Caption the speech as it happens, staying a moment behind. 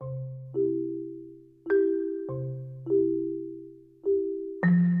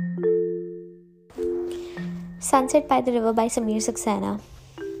Sunset by the River by Samir Saxena.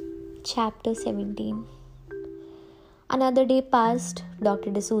 Chapter 17. Another day passed. Dr.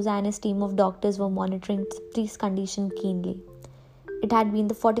 D'Souza and his team of doctors were monitoring Tripti's condition keenly. It had been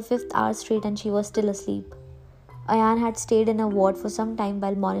the 45th hour straight and she was still asleep. Ayan had stayed in a ward for some time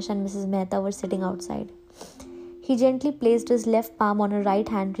while Monish and Mrs. Mehta were sitting outside. He gently placed his left palm on her right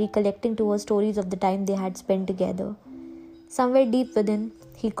hand, recollecting to her stories of the time they had spent together. Somewhere deep within,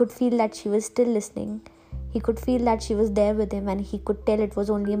 he could feel that she was still listening. He could feel that she was there with him, and he could tell it was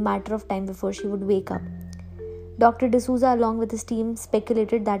only a matter of time before she would wake up. Dr. D'Souza, along with his team,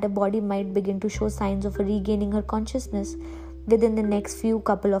 speculated that her body might begin to show signs of regaining her consciousness within the next few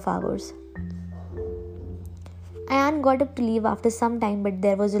couple of hours. Ayan got up to leave after some time, but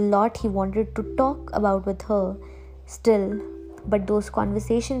there was a lot he wanted to talk about with her still. But those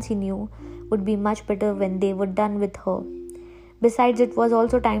conversations, he knew, would be much better when they were done with her. Besides, it was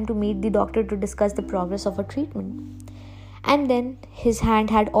also time to meet the doctor to discuss the progress of her treatment. And then his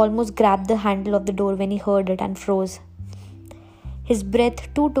hand had almost grabbed the handle of the door when he heard it and froze. His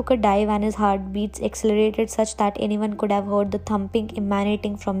breath too took a dive and his heartbeats accelerated such that anyone could have heard the thumping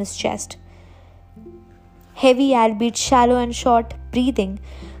emanating from his chest. Heavy, albeit shallow and short, breathing,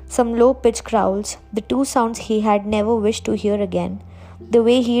 some low-pitched growls, the two sounds he had never wished to hear again, the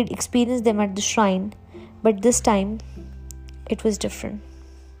way he had experienced them at the shrine, but this time it was different.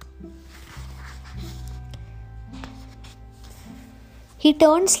 He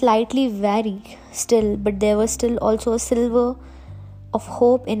turned slightly wary still, but there was still also a silver of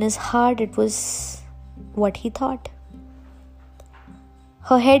hope in his heart. It was what he thought.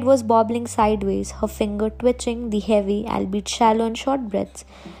 Her head was bobbling sideways, her finger twitching, the heavy, albeit shallow and short breaths.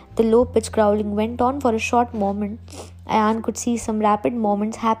 The low-pitched growling went on for a short moment. Ayan could see some rapid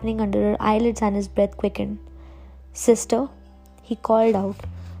movements happening under her eyelids and his breath quickened. "Sister," he called out,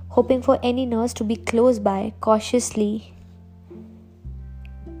 hoping for any nurse to be close by, cautiously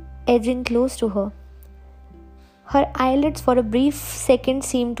edging close to her. Her eyelids for a brief second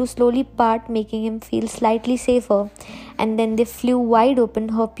seemed to slowly part, making him feel slightly safer, and then they flew wide open,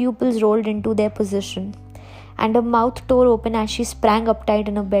 her pupils rolled into their position, and her mouth tore open as she sprang uptight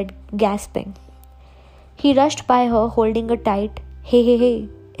in her bed, gasping. He rushed by her, holding her tight. Hey,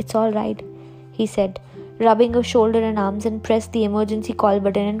 it's all right," he said, rubbing her shoulder and arms, and pressed the emergency call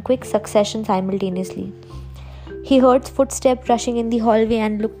button in quick succession simultaneously. He heard footsteps rushing in the hallway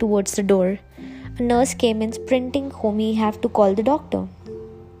and looked towards the door. A nurse came in, sprinting home. He had to call the doctor.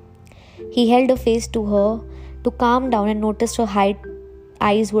 He held her face to her to calm down and noticed her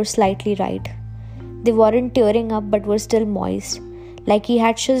eyes were slightly red. They weren't tearing up but were still moist, like he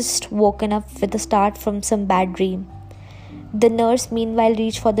had just woken up with a start from some bad dream. The nurse meanwhile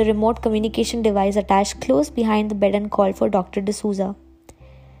reached for the remote communication device attached close behind the bed and called for Dr. D'Souza.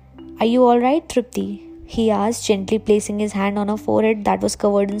 "Are you all right, Tripti?" he asked, gently placing his hand on her forehead that was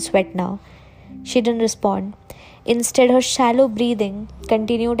covered in sweat now. She didn't respond. Instead, her shallow breathing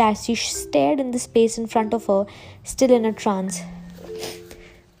continued as she stared in the space in front of her, still in a trance.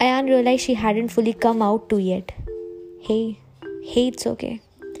 Ayan realized she hadn't fully come out to yet. Hey, it's okay,"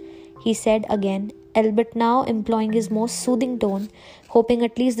 he said again, albeit now employing his most soothing tone, hoping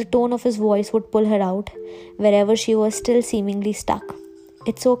at least the tone of his voice would pull her out, wherever she was still seemingly stuck.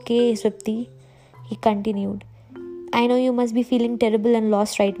 "It's okay, Tripti," he continued. "I know you must be feeling terrible and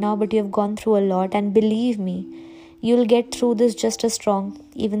lost right now, but you have gone through a lot, and believe me, you'll get through this just as strong,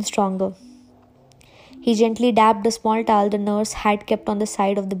 even stronger." He gently dabbed a small towel the nurse had kept on the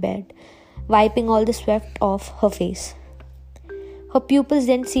side of the bed, wiping all the sweat off her face. Her pupils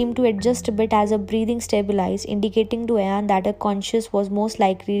then seemed to adjust a bit as her breathing stabilized, indicating to Ayan that her conscience was most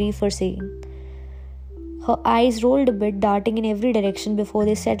likely reforsaking. Her eyes rolled a bit, darting in every direction before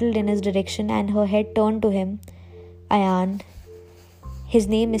they settled in his direction, and her head turned to him. "Ayan." His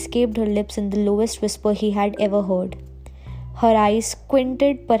name escaped her lips in the lowest whisper he had ever heard. Her eyes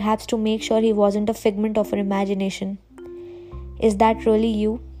squinted, perhaps to make sure he wasn't a figment of her imagination. "Is that really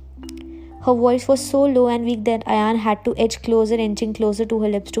you?" Her voice was so low and weak that Ayan had to edge closer, inching closer to her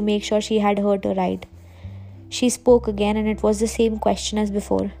lips to make sure she had heard her right. She spoke again, and it was the same question as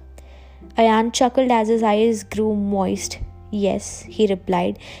before. Ayan chuckled as his eyes grew moist. "Yes," he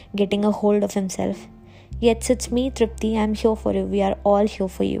replied, getting a hold of himself. "Yes, it's me, Tripti. I'm here for you. We are all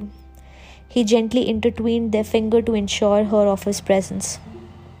here for you." He gently intertwined their finger to ensure her of his presence.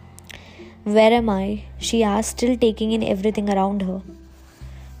 "Where am I?" she asked, still taking in everything around her.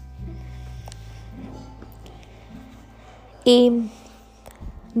 "Aim,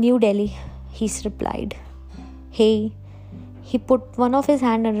 New Delhi," he replied. "Hey," he put one of his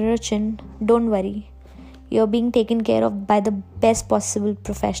hand under her chin. "Don't worry. You're being taken care of by the best possible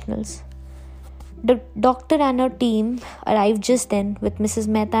professionals." The doctor and her team arrived just then, with Mrs.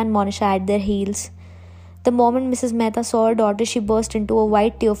 Mehta and Monisha at their heels. The moment Mrs. Mehta saw her daughter, she burst into a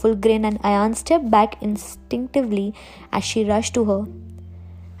wide, tearful grin, and Ayan stepped back instinctively as she rushed to her.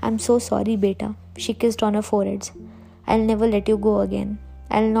 "I'm so sorry, beta," she kissed on her foreheads. "I'll never let you go again.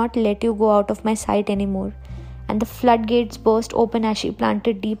 I'll not let you go out of my sight anymore." And the floodgates burst open as she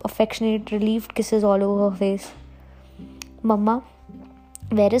planted deep, affectionate, relieved kisses all over her face. "Mama,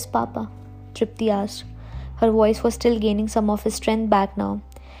 where is Papa?" Tripti asked. Her voice was still gaining some of its strength back now.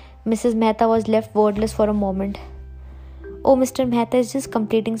 Mrs. Mehta was left wordless for a moment. "Oh, Mr. Mehta is just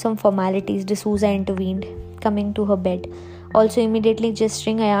completing some formalities," D'Souza intervened, coming to her bed, also immediately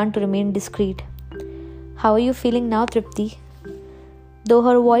gesturing Ayan to remain discreet. "How are you feeling now, Tripti?" Though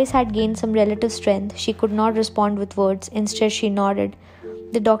her voice had gained some relative strength, she could not respond with words. Instead, she nodded.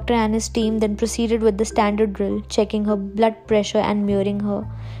 The doctor and his team then proceeded with the standard drill, checking her blood pressure and measuring her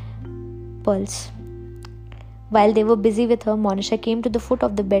pulse. While they were busy with her, Monisha came to the foot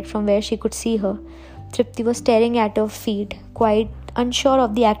of the bed from where she could see her. Tripti was staring at her feet, quite unsure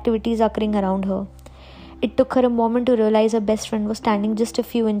of the activities occurring around her. It took her a moment to realize her best friend was standing just a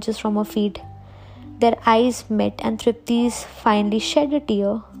few inches from her feet. Their eyes met and Tripti's finally shed a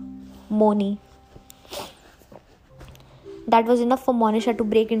tear. "Moni." That was enough for Monisha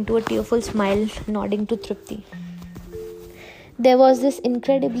to break into a tearful smile, nodding to Tripti. There was this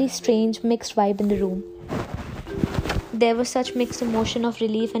incredibly strange mixed vibe in the room. There was such mixed emotion of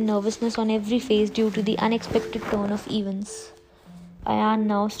relief and nervousness on every face due to the unexpected turn of events. Ayan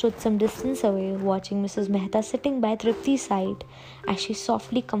now stood some distance away, watching Mrs. Mehta sitting by Tripti's side as she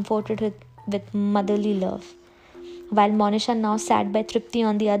softly comforted her with motherly love, while Monisha now sat by Tripti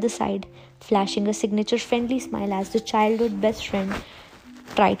on the other side, flashing a signature friendly smile as the childhood best friend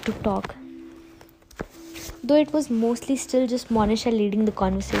tried to talk. Though it was mostly still just Monisha leading the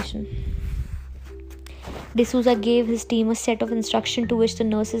conversation. D'Souza gave his team a set of instructions to which the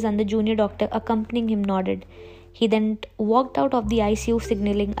nurses and the junior doctor accompanying him nodded. He then walked out of the ICU,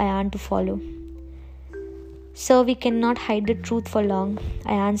 signaling Ayan to follow. "Sir, we cannot hide the truth for long,"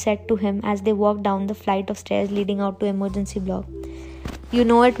 Ayan said to him as they walked down the flight of stairs leading out to emergency block. "You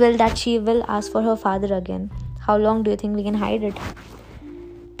know it well that she will ask for her father again. How long do you think we can hide it?"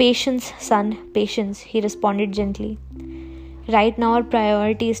 "Patience, son, patience," he responded gently. "Right now our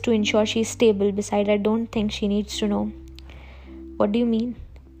priority is to ensure she is stable. Besides, I don't think she needs to know." "What do you mean?"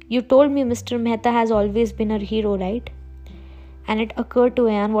 "You told me Mr. Mehta has always been her hero, right?" And it occurred to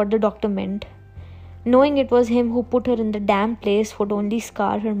Ayan what the doctor meant. Knowing it was him who put her in the damn place would only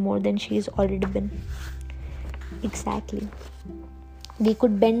scar her more than she has already been. "Exactly. We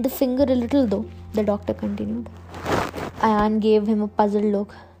could bend the finger a little though," the doctor continued. Ayan gave him a puzzled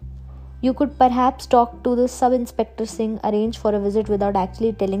look. "You could perhaps talk to the Sub-Inspector Singh, arrange for a visit without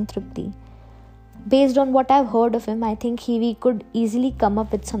actually telling Tripti. Based on what I've heard of him, I think we could easily come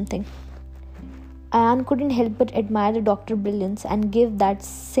up with something." Ayan couldn't help but admire the doctor's brilliance and give that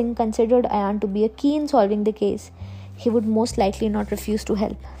Singh considered Ayan to be a key in solving the case. He would most likely not refuse to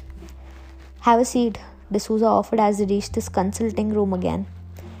help. "Have a seat," D'Souza offered as they reached his consulting room again.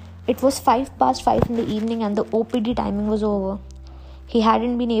 It was 5:05 in the evening and the OPD timing was over. He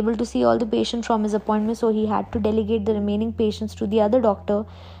hadn't been able to see all the patients from his appointment, so he had to delegate the remaining patients to the other doctor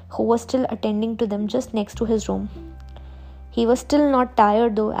who was still attending to them just next to his room. He was still not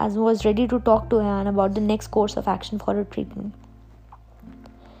tired though, as he was ready to talk to Ayan about the next course of action for her treatment.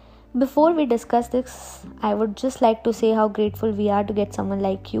 "Before we discuss this, I would just like to say how grateful we are to get someone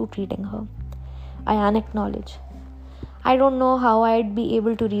like you treating her," Ayan acknowledged. "I don't know how I'd be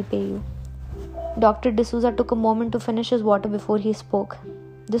able to repay you." Dr. D'Souza took a moment to finish his water before he spoke.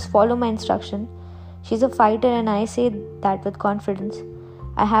 "Just follow my instruction. She's a fighter and I say that with confidence.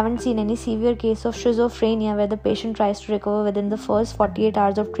 I haven't seen any severe case of schizophrenia where the patient tries to recover within the first 48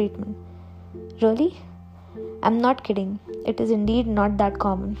 hours of treatment." "Really?" "I'm not kidding. It is indeed not that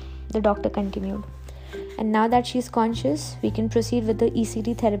common," the doctor continued. "And now that she's conscious, we can proceed with the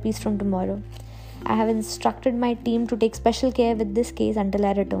ECT therapies from tomorrow. I have instructed my team to take special care with this case until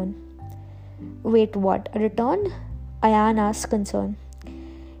I return." "Wait, what? A return?" Ayan asked, concerned.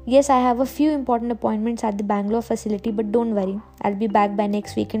 "Yes, I have a few important appointments at the Bangalore facility, but don't worry. I'll be back by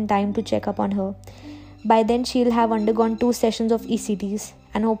next week in time to check up on her. By then, she'll have undergone 2 sessions of ECTs,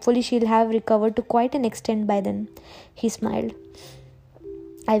 and hopefully she'll have recovered to quite an extent by then." He smiled.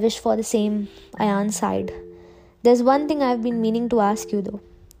 "I wish for the same," Ayan sighed. "There's one thing I've been meaning to ask you, though.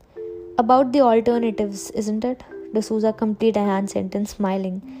 About the alternatives, isn't it?" D'Souza completed Ayan's sentence,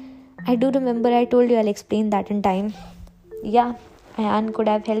 smiling. "I do remember I told you I'll explain that in time." "Yeah," Ayan could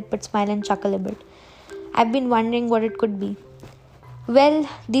have helped but smile and chuckle a bit. "I've been wondering what it could be." Well,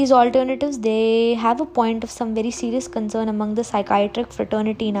 these alternatives, they have a point of some very serious concern among the psychiatric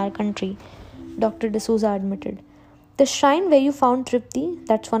fraternity in our country, Dr. D'Souza admitted. The shrine where you found Tripti,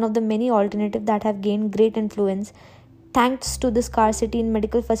 that's one of the many alternatives that have gained great influence thanks to the scarcity in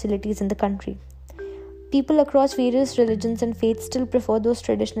medical facilities in the country. People across various religions and faiths still prefer those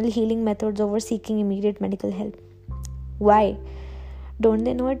traditional healing methods over seeking immediate medical help. Why? Don't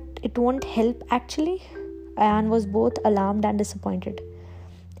they know it won't help actually? Ayan was both alarmed and disappointed.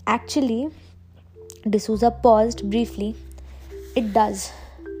 Actually, D'Souza paused briefly. It does.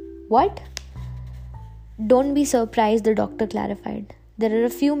 What? Don't be surprised, the doctor clarified. There are a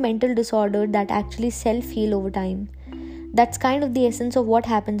few mental disorders that actually self-heal over time. That's kind of the essence of what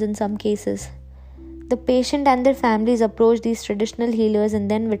happens in some cases. The patient and their families approach these traditional healers, and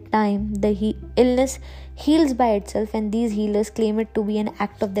then with time, the illness heals by itself, and these healers claim it to be an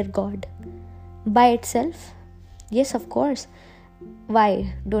act of their God. By itself? Yes, of course.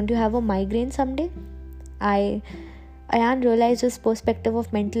 Why? Don't you have a migraine someday? Ayan realized his perspective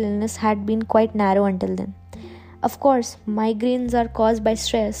of mental illness had been quite narrow until then. Of course, migraines are caused by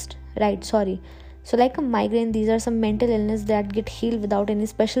stress. Right, sorry. So like a migraine, these are some mental illness that get healed without any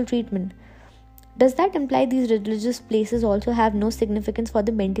special treatment. Does that imply these religious places also have no significance for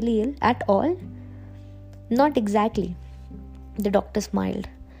the mentally ill at all? Not exactly. The doctor smiled,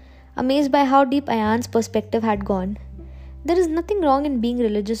 amazed by how deep Ayan's perspective had gone. There is nothing wrong in being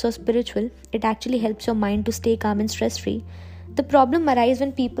religious or spiritual. It actually helps your mind to stay calm and stress-free. The problem arises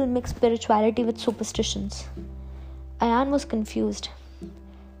when people mix spirituality with superstitions. Ayan was confused.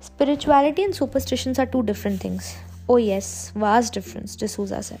 Spirituality and superstitions are two different things. Oh yes, vast difference,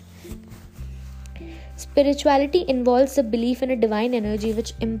 D'Souza said. Spirituality involves the belief in a divine energy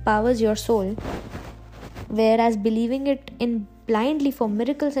which empowers your soul, whereas believing it in blindly for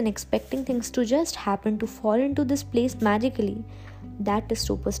miracles and expecting things to just happen to fall into this place magically, that is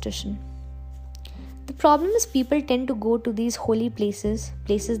superstition. The problem is people tend to go to these holy places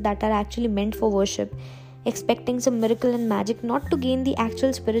that are actually meant for worship, expecting some miracle and magic, not to gain the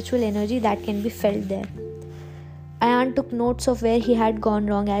actual spiritual energy that can be felt there. Ayan took notes of where he had gone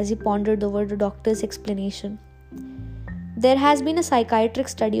wrong as he pondered over the doctor's explanation. There has been a psychiatric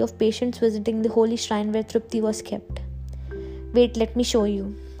study of patients visiting the holy shrine where Tripti was kept. Wait, let me show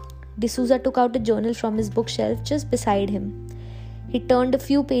you. D'Souza took out a journal from his bookshelf just beside him. He turned a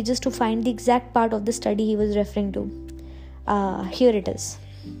few pages to find the exact part of the study he was referring to. Here it is.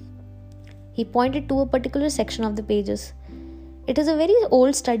 He pointed to a particular section of the pages. It is a very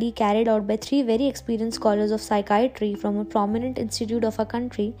old study carried out by 3 very experienced scholars of psychiatry from a prominent institute of our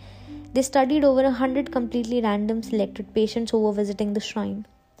country. They studied over 100 completely random selected patients who were visiting the shrine.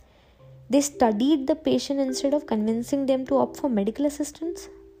 They studied the patient instead of convincing them to opt for medical assistance?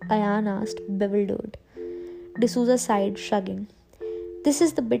 Ayan asked, bewildered. D'Souza sighed, shrugging. This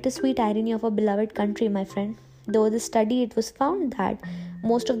is the bittersweet irony of our beloved country, my friend. Though the study, it was found that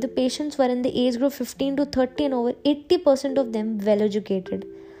most of the patients were in the age group 15 to 30 and over 80% of them well educated.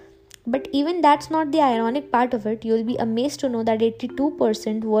 But even that's not the ironic part of it. You'll be amazed to know that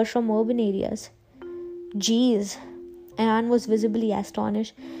 82% were from urban areas. Geez, Ayan was visibly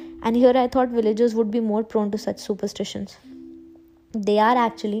astonished, and here I thought villagers would be more prone to such superstitions. They are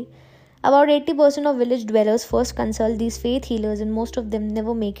actually. About 80% of village dwellers first consult these faith healers, and most of them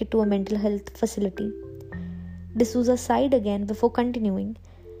never make it to a mental health facility. D'Souza sighed again before continuing.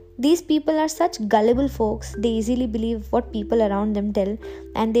 These people are such gullible folks. They easily believe what people around them tell,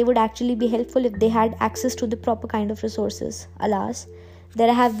 and they would actually be helpful if they had access to the proper kind of resources. Alas,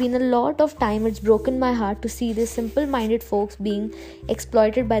 there have been a lot of time it's broken my heart to see these simple-minded folks being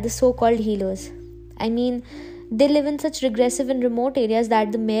exploited by the so-called healers. I mean, they live in such regressive and remote areas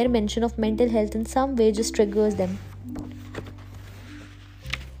that the mere mention of mental health in some way just triggers them.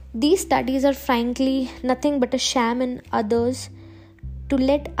 These studies are frankly nothing but a sham in others to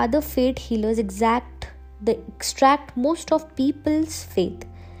let other faith healers extract most of people's faith,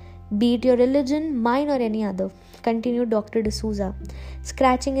 be it your religion, mine or any other, continued Dr. D'Souza,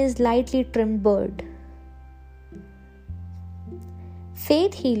 scratching his lightly trimmed beard.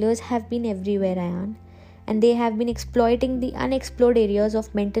 Faith healers have been everywhere, Ayan, and they have been exploiting the unexplored areas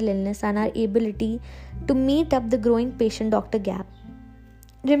of mental illness and our ability to meet up the growing patient-doctor gap.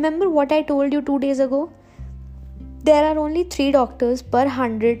 Remember what I told you 2 days ago? There are only 3 doctors per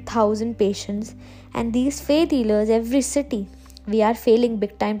 100,000 patients, and these faith healers every city. We are failing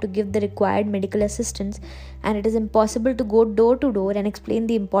big time to give the required medical assistance, and it is impossible to go door to door and explain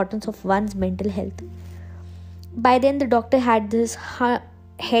the importance of one's mental health. By then, the doctor had his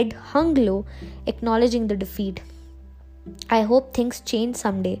head hung low, acknowledging the defeat. I hope things change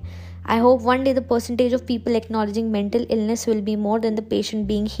someday. I hope one day the percentage of people acknowledging mental illness will be more than the patient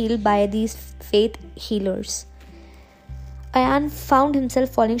being healed by these faith healers. Ayan found himself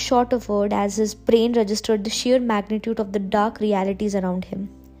falling short of words as his brain registered the sheer magnitude of the dark realities around him.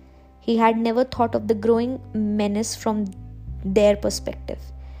 He had never thought of the growing menace from their perspective,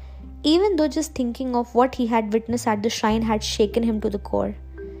 even though just thinking of what he had witnessed at the shrine had shaken him to the core.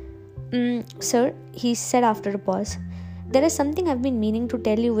 Sir, he said after a pause, there is something I've been meaning to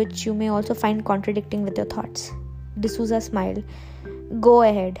tell you which you may also find contradicting with your thoughts. D'Souza smiled. Go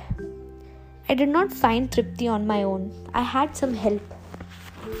ahead. I did not find Tripti on my own. I had some help.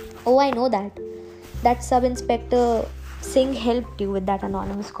 Oh, I know that. That Sub-Inspector Singh helped you with that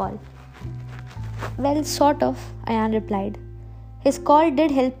anonymous call. Well, sort of, Ayan replied. His call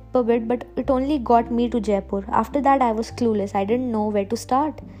did help a bit, but it only got me to Jaipur. After that, I was clueless. I didn't know where to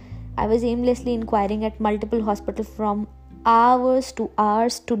start. I was aimlessly inquiring at multiple hospitals from hours to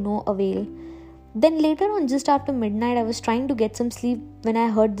no avail. Then later on, just after midnight, I was trying to get some sleep when I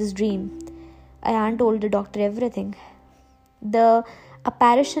heard this dream. Ayan told the doctor everything. The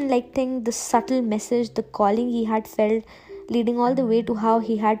apparition-like thing, the subtle message, the calling he had felt, leading all the way to how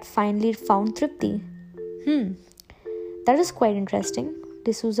he had finally found Tripti. That is quite interesting.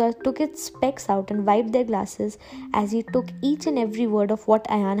 D'Souza took his specs out and wiped their glasses as he took each and every word of what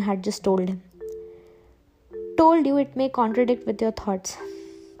Ayan had just told him. Told you it may contradict with your thoughts.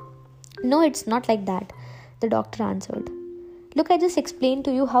 No, it's not like that, the doctor answered. Look, I just explained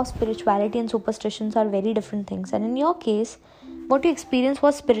to you how spirituality and superstitions are very different things, and in your case, what you experienced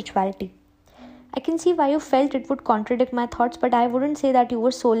was spirituality. I can see why you felt it would contradict my thoughts, but I wouldn't say that you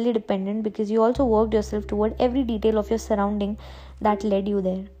were solely dependent, because you also worked yourself toward every detail of your surrounding that led you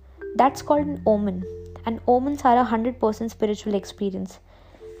there. That's called an omen, and omens are 100% spiritual experience.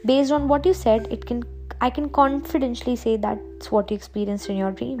 Based on what you said, I can confidently say that's what you experienced in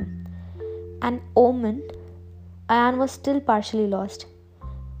your dream. An omen? Ayan was still partially lost.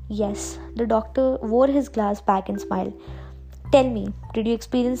 Yes, the doctor wore his glass back and smiled. Tell me, did you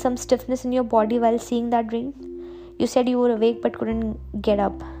experience some stiffness in your body while seeing that dream? You said you were awake but couldn't get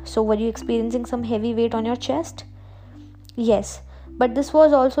up. So were you experiencing some heavy weight on your chest? Yes, but this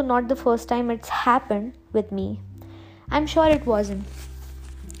was also not the first time it's happened with me. I'm sure it wasn't.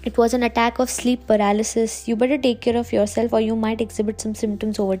 It was an attack of sleep paralysis. You better take care of yourself or you might exhibit some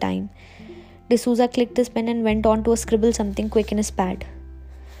symptoms over time. D'Souza clicked his pen and went on to scribble something quick in his pad.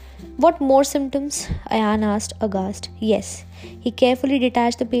 What more symptoms? Ayan asked, aghast. Yes. He carefully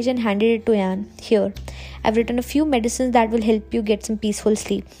detached the page and handed it to Ayan. Here, I've written a few medicines that will help you get some peaceful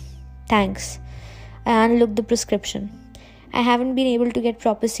sleep. Thanks. Ayan looked the prescription. I haven't been able to get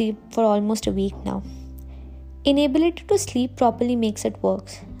proper sleep for almost a week now. Inability to sleep properly makes it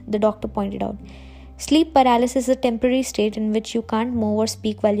worse, the doctor pointed out. Sleep paralysis is a temporary state in which you can't move or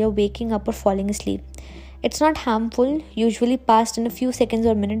speak while you're waking up or falling asleep. It's not harmful, usually passed in a few seconds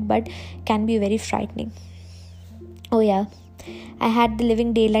or minutes, but can be very frightening. Oh yeah, I had the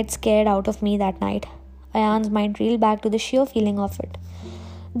living daylight scared out of me that night. Ayan's mind reeled back to the sheer feeling of it.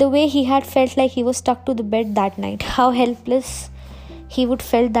 The way he had felt like he was stuck to the bed that night. How helpless he would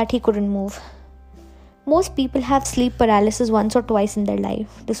felt that he couldn't move. Most people have sleep paralysis once or twice in their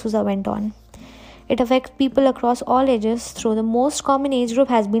life, D'Souza went on. It affects people across all ages, though the most common age group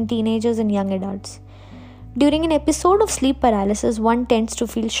has been teenagers and young adults. During an episode of sleep paralysis, one tends to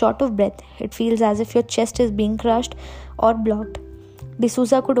feel short of breath. It feels as if your chest is being crushed or blocked.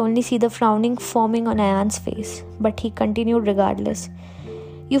 D'Souza could only see the frowning forming on Ayan's face, but he continued regardless.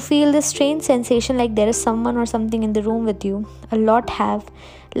 You feel this strange sensation like there is someone or something in the room with you. A lot have,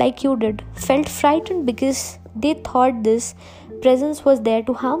 like you did, felt frightened because they thought this presence was there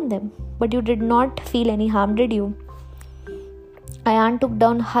to harm them. But you did not feel any harm, did you? Ayan took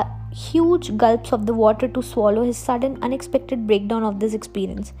down huge gulps of the water to swallow his sudden, unexpected breakdown of this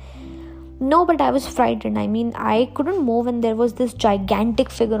experience. No, but I was frightened. I couldn't move and there was this gigantic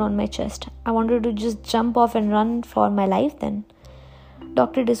figure on my chest. I wanted to just jump off and run for my life then.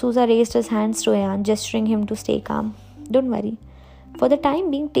 Dr. D'Souza raised his hands to Ayan, gesturing him to stay calm. Don't worry. For the time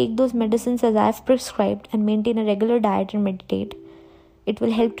being, take those medicines as I have prescribed and maintain a regular diet and meditate. It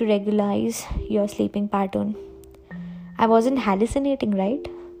will help to regularize your sleeping pattern. I wasn't hallucinating, right?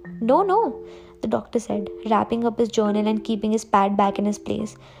 No, the doctor said, wrapping up his journal and keeping his pad back in his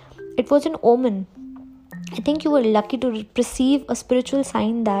place. It was an omen. I think you were lucky to perceive a spiritual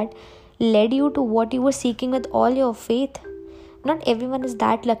sign that led you to what you were seeking with all your faith. Not everyone is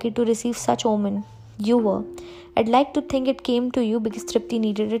that lucky to receive such omen. You were. I'd like to think it came to you because Tripti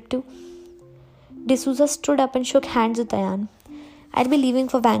needed it too. D'Souza stood up and shook hands with Ayan. I'll be leaving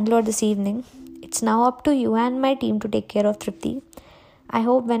for Bangalore this evening. It's now up to you and my team to take care of Tripti. I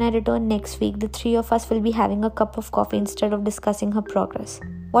hope when I return next week, the three of us will be having a cup of coffee instead of discussing her progress.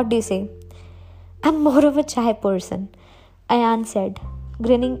 What do you say? I'm more of a chai person, Ayan said,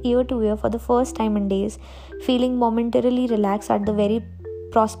 grinning ear to ear for the first time in days, feeling momentarily relaxed at the very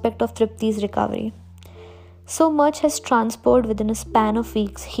prospect of Tripti's recovery. So much has transpired within a span of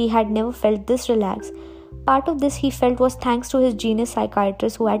weeks, he had never felt this relaxed. Part of this he felt was thanks to his genius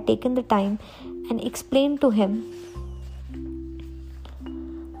psychiatrist who had taken the time and explained to him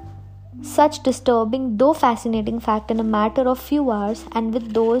such disturbing though fascinating fact in a matter of few hours, and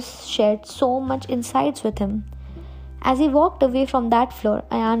with those shared so much insights with him. As he walked away from that floor,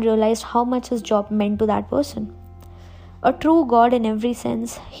 Ayan realized how much his job meant to that person. A true god in every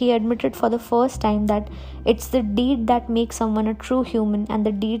sense, he admitted for the first time that it's the deed that makes someone a true human, and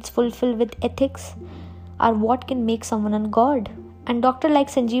the deeds fulfilled with ethics are what can make someone a god. And doctor like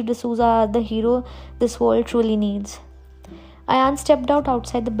Sanjeev D'Souza are the hero this world truly needs. Ayan stepped out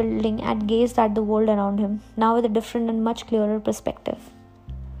outside the building and gazed at the world around him, now with a different and much clearer perspective.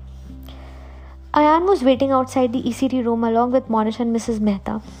 Ayan was waiting outside the ECT room along with Monisha and Mrs.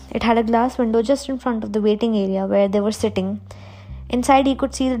 Mehta. It had a glass window just in front of the waiting area where they were sitting. Inside, he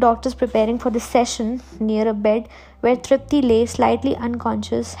could see the doctors preparing for the session near a bed where Tripti lay slightly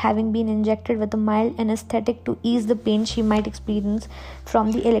unconscious, having been injected with a mild anesthetic to ease the pain she might experience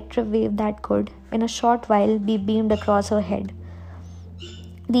from the electric wave that could, in a short while, be beamed across her head.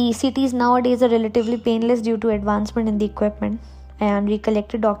 The ECTs nowadays are relatively painless due to advancement in the equipment. And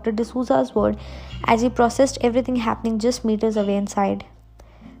recollected Dr. D'Souza's word as he processed everything happening just meters away inside.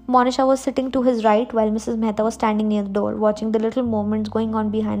 Monisha was sitting to his right while Mrs. Mehta was standing near the door, watching the little movements going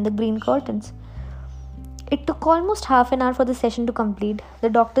on behind the green curtains. It took almost half an hour for the session to complete. The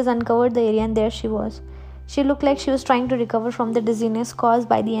doctors uncovered the area and there she was. She looked like she was trying to recover from the dizziness caused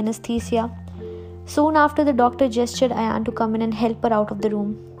by the anesthesia. Soon after, the doctor gestured Ayan to come in and help her out of the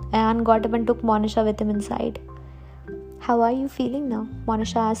room. Ayan got up and took Monisha with him inside. How are you feeling now?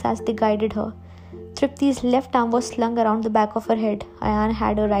 Monisha asked as they guided her. Tripti's left arm was slung around the back of her head. Ayan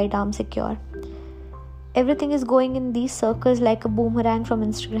had her right arm secure. Everything is going in these circles like a boomerang from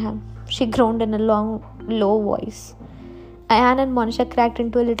Instagram, she groaned in a long, low voice. Ayan and Monisha cracked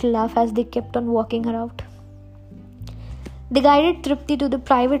into a little laugh as they kept on walking her out. They guided Tripti to the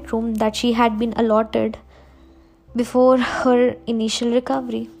private room that she had been allotted before her initial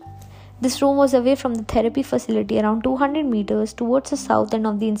recovery. This room was away from the therapy facility around 200 meters towards the south end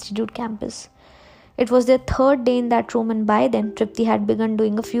of the institute campus. It was their third day in that room, and by then Tripti had begun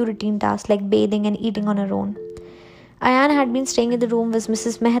doing a few routine tasks like bathing and eating on her own. Ayan had been staying in the room with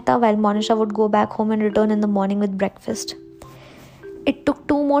Mrs. Mehta while Monisha would go back home and return in the morning with breakfast. It took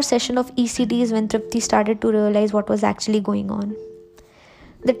 2 more sessions of ECTs when Tripti started to realize what was actually going on.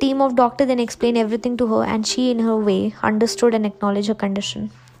 The team of doctors then explained everything to her, and she in her way understood and acknowledged her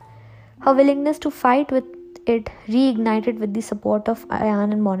condition. Her willingness to fight with it reignited with the support of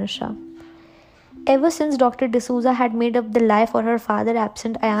Ayan and Monisha. Ever since Dr. D'Souza had made up the lie for her father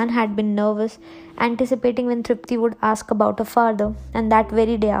absent, Ayan had been nervous, anticipating when Tripti would ask about her father, and that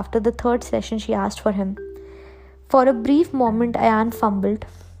very day after the 3rd session she asked for him. For a brief moment Ayan fumbled.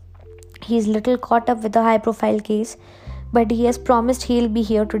 He is little caught up with a high-profile case, but he has promised he'll be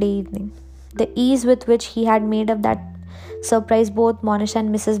here today evening. The ease with which he had made up that surprised both Monisha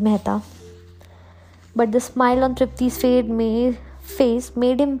and Mrs. Mehta. But the smile on Tripti's face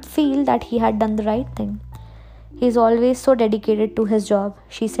made him feel that he had done the right thing. He is always so dedicated to his job,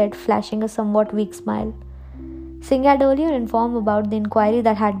 she said, flashing a somewhat weak smile. Singh had earlier informed about the inquiry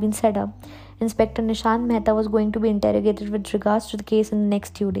that had been set up. Inspector Nishant Mehta was going to be interrogated with regards to the case in the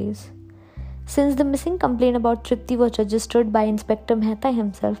next 2 days. Since the missing complaint about Tripti was registered by Inspector Mehta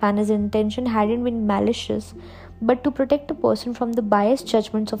himself, and his intention hadn't been malicious, but to protect a person from the biased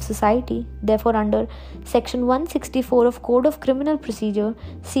judgments of society. Therefore, under Section 164 of Code of Criminal Procedure,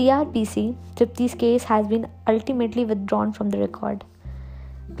 CRPC, Tripti's case has been ultimately withdrawn from the record.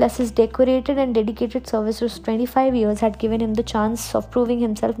 Plus, his decorated and dedicated service of 25 years had given him the chance of proving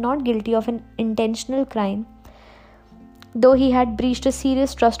himself not guilty of an intentional crime, though he had breached a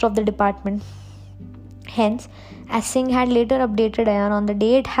serious trust of the department. Hence, as Singh had later updated Ayan on the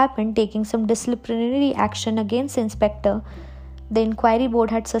day it happened, taking some disciplinary action against the inspector, the inquiry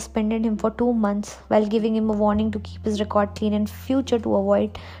board had suspended him for 2 months while giving him a warning to keep his record clean in future to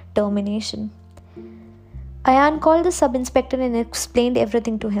avoid termination. Ayan called the sub-inspector and explained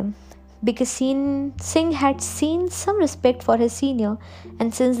everything to him. Because Singh had seen some respect for his senior,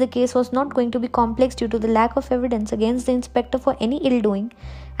 and since the case was not going to be complex due to the lack of evidence against the inspector for any ill-doing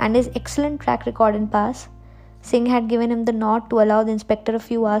and his excellent track record in past, Singh had given him the nod to allow the inspector a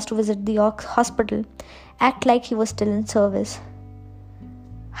few hours to visit the hospital, act like he was still in service.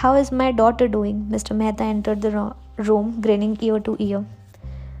 "How is my daughter doing?" Mr. Mehta entered the room, grinning ear to ear.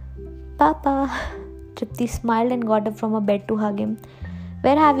 "Papa." Tripti smiled and got up from her bed to hug him.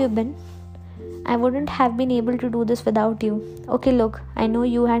 "Where have you been? I wouldn't have been able to do this without you. Okay, look, I know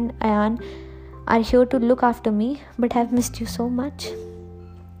you and Ayan are here to look after me, but I've missed you so much."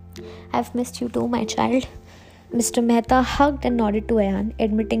 "I've missed you too, my child." Mr. Mehta hugged and nodded to Ayan,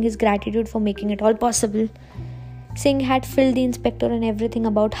 admitting his gratitude for making it all possible. Singh had filled the inspector on everything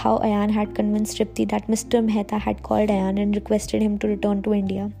about how Ayan had convinced Tripti that Mr. Mehta had called Ayan and requested him to return to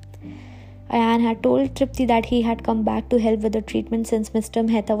India. Ayan had told Tripti that he had come back to help with the treatment since Mr.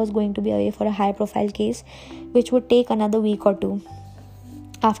 Mehta was going to be away for a high-profile case, which would take another week or two.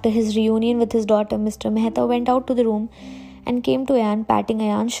 After his reunion with his daughter, Mr. Mehta went out to the room and came to Ayan, patting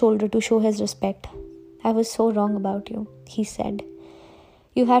Ayan's shoulder to show his respect. "I was so wrong about you," he said.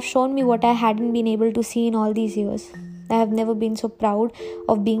 "You have shown me what I hadn't been able to see in all these years. I have never been so proud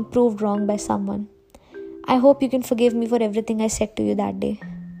of being proved wrong by someone. I hope you can forgive me for everything I said to you that day."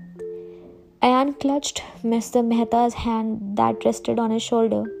 Ayan clutched Mr. Mehta's hand that rested on his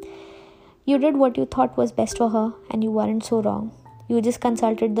shoulder. "You did what you thought was best for her, and you weren't so wrong. You just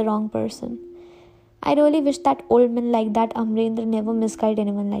consulted the wrong person. I really wish that old man like that Amrendra never misguided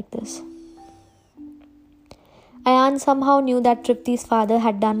anyone like this." Ayan somehow knew that Tripti's father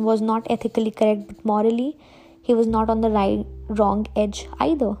had done was not ethically correct, but morally, he was not on the wrong edge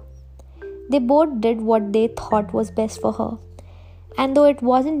either. They both did what they thought was best for her. And though it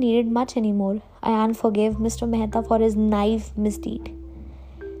wasn't needed much anymore, Ayan forgave Mr. Mehta for his naive misdeed.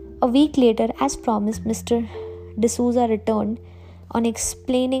 A week later, as promised, Mr. D'Souza returned. On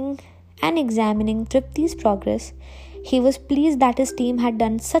explaining and examining Tripti's progress, he was pleased that his team had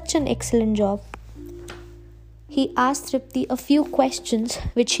done such an excellent job. He asked Tripti a few questions,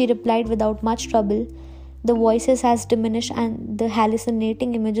 which she replied without much trouble. The voices has diminished and the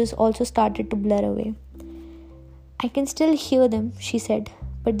hallucinating images also started to blur away. "I can still hear them," she said,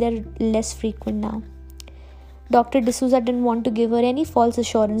 "but they're less frequent now." Dr. D'Souza didn't want to give her any false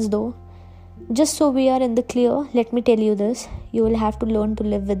assurance though. "Just so we are in the clear, let me tell you this. You will have to learn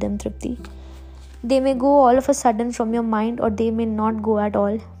to live with them, Tripti. They may go all of a sudden from your mind or they may not go at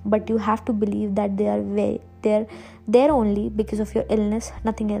all, but you have to believe that they're there only because of your illness,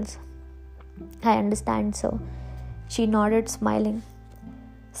 nothing else." "I understand, sir." She nodded, smiling.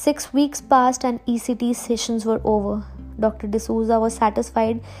 6 weeks passed and ECT sessions were over. Dr. D'Souza was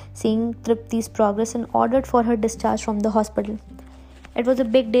satisfied seeing Tripti's progress and ordered for her discharge from the hospital. It was a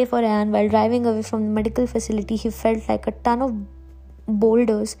big day for Ayan. While driving away from the medical facility, he felt like a ton of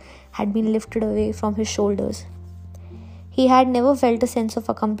boulders had been lifted away from his shoulders. He had never felt a sense of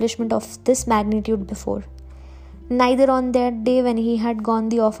accomplishment of this magnitude before. Neither on that day when he had gotten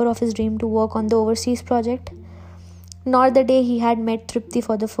the offer of his dream to work on the overseas project, nor the day he had met Tripti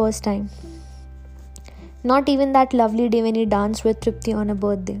for the first time. Not even that lovely day when he danced with Tripti on her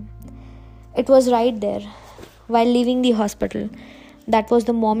birthday. It was right there, while leaving the hospital. That was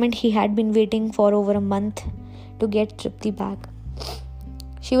the moment he had been waiting for over a month to get Tripti back.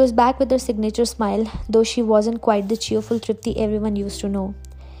 She was back with her signature smile, though she wasn't quite the cheerful Tripti everyone used to know.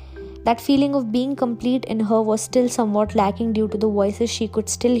 That feeling of being complete in her was still somewhat lacking due to the voices she could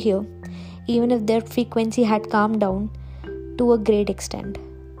still hear, even if their frequency had calmed down to a great extent.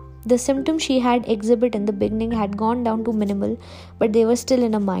 The symptoms she had exhibited in the beginning had gone down to minimal, but they were still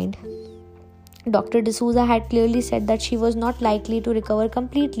in her mind. Dr. D'Souza had clearly said that she was not likely to recover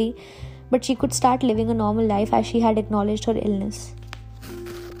completely, but she could start living a normal life as she had acknowledged her illness.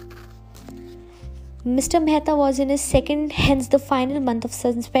 Mr. Mehta was in his second, hence the final month of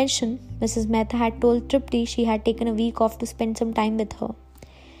suspension. Mrs. Mehta had told Tripti she had taken a week off to spend some time with her.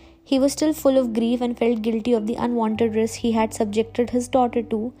 He was still full of grief and felt guilty of the unwanted risk he had subjected his daughter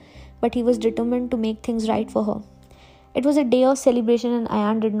to, but he was determined to make things right for her. It was a day of celebration and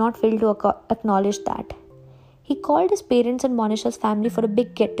Ayan did not fail to acknowledge that. He called his parents and Monisha's family for a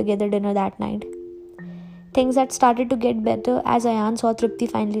big get-together dinner that night. Things had started to get better as Ayan saw Tripti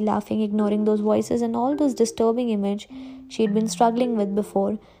finally laughing, ignoring those voices and all those disturbing images she had been struggling with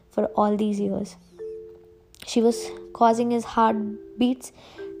before for all these years. She was causing his heartbeats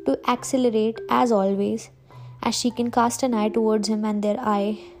to accelerate as always, as she can cast an eye towards him and their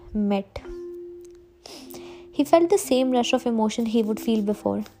eye met. He felt the same rush of emotion he would feel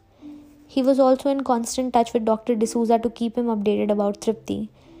before. He was also in constant touch with Dr. D'Souza to keep him updated about Tripti.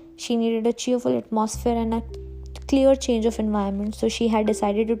 She needed a cheerful atmosphere and a clear change of environment, so she had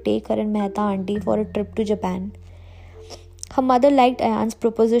decided to take her and Mehta auntie for a trip to Japan. Her mother liked Ayan's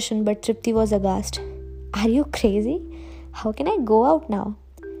proposition, but Tripti was aghast. Are you crazy? How can I go out now?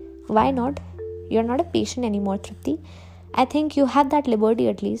 Why not? You're not a patient anymore, Tripti. I think you have that liberty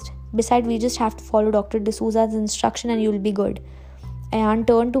at least. Besides, we just have to follow Dr. D'Souza's instruction and you'll be good. Ayaan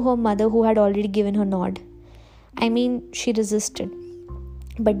turned to her mother, who had already given her nod. I mean, she resisted,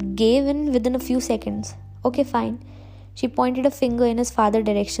 but gave in within a few seconds. Okay, fine. She pointed a finger in his father's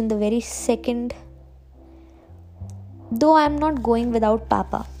direction the very second. Though I am not going without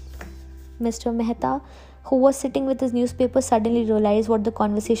Papa. Mr. Mehta, who was sitting with his newspaper, suddenly realized what the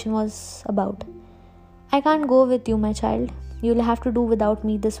conversation was about. I can't go with you, my child. You'll have to do without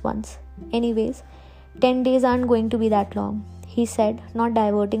me this once. Anyways, 10 days aren't going to be that long, he said, not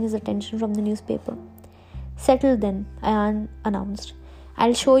diverting his attention from the newspaper. Settled then, Ayaan announced.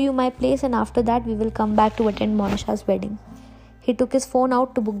 I'll show you my place and after that we will come back to attend Monisha's wedding. He took his phone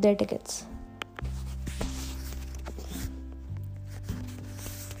out to book their tickets.